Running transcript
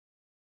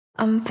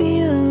I'm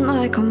feeling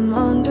like I'm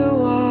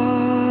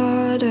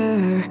underwater.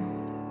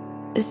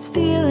 This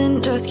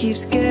feeling just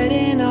keeps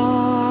getting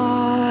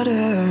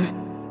harder.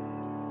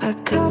 A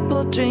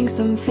couple drinks,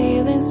 I'm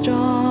feeling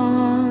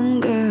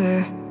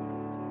stronger.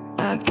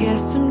 I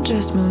guess I'm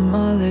just my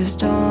mother's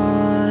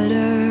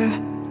daughter.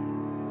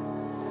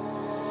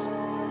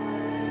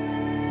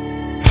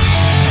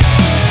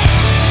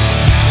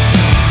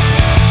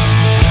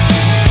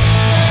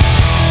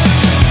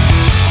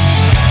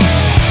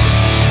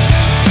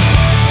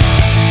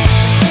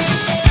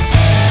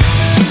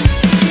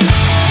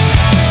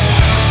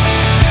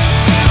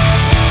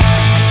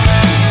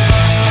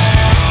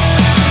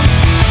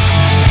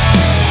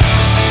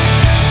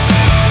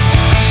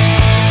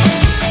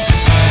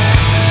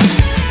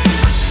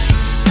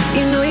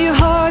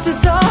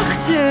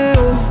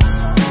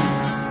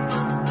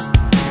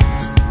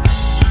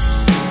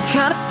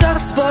 Kinda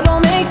sucks, but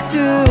I'll make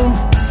do.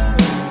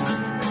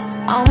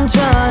 I'm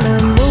trying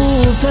to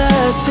move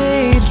past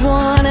page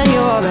one, and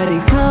you're already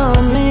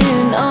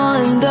coming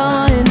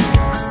undone.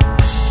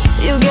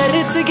 You'll get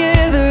it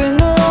together in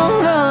the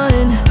long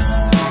run.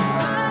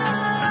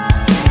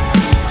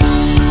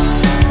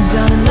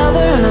 Down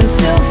another and I'm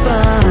still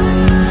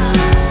fine.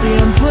 See,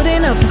 I'm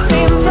putting up the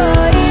same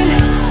fight.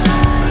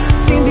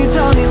 Seems you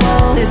taught me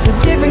well, it's a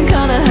different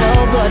kind of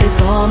hell, but it's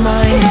all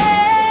mine.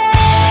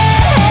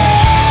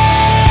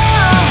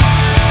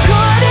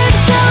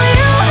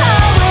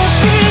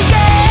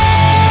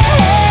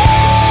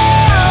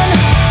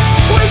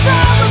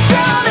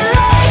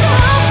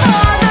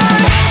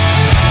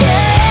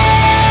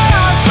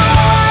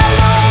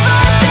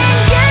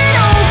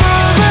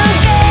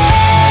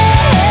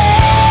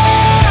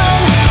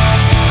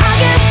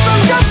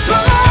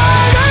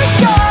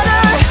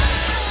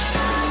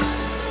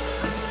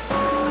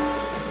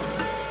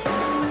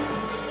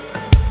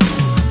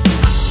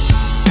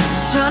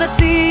 Trying to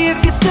see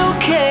if you still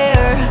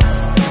care.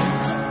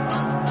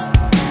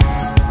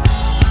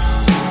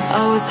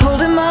 I was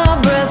holding my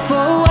breath for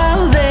a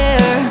while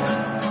there.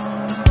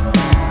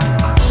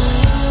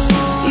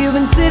 You've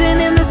been sitting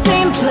in the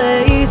same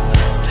place,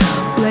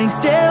 blank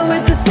stare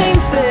with the same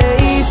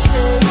face.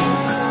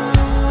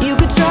 You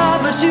could try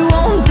but you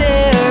won't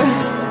dare.